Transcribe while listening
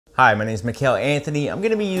Hi, my name is Mikel Anthony. I'm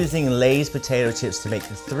going to be using Lay's potato chips to make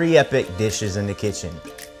 3 epic dishes in the kitchen.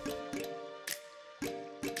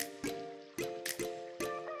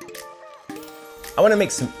 I want to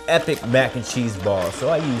make some epic mac and cheese balls, so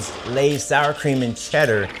I used Lay's sour cream and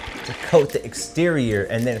cheddar to coat the exterior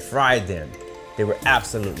and then fried them. They were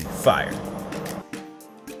absolutely fire.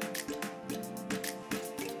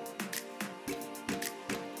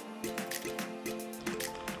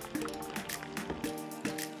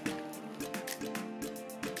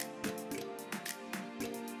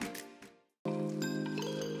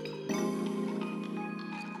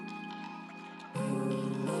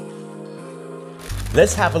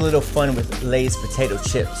 Let's have a little fun with Lay's potato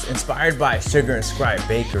chips. Inspired by Sugar and Scribe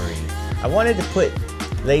Bakery, I wanted to put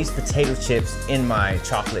Lay's potato chips in my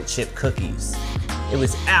chocolate chip cookies. It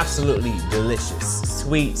was absolutely delicious.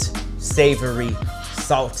 Sweet, savory,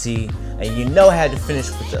 salty, and you know I had to finish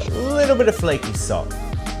with a little bit of flaky salt.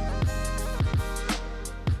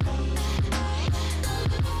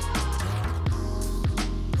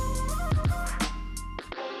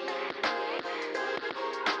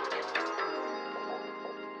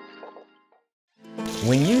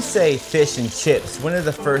 When you say fish and chips, one of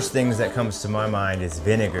the first things that comes to my mind is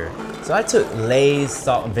vinegar. So I took Lay's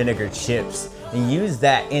salt and vinegar chips and used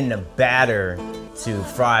that in the batter to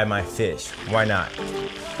fry my fish. Why not?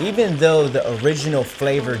 Even though the original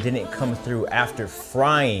flavor didn't come through after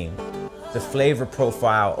frying, the flavor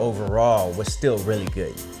profile overall was still really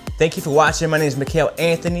good. Thank you for watching. My name is Mikel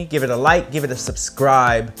Anthony. Give it a like, give it a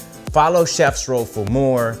subscribe. Follow Chef's Roll for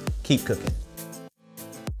more. Keep cooking.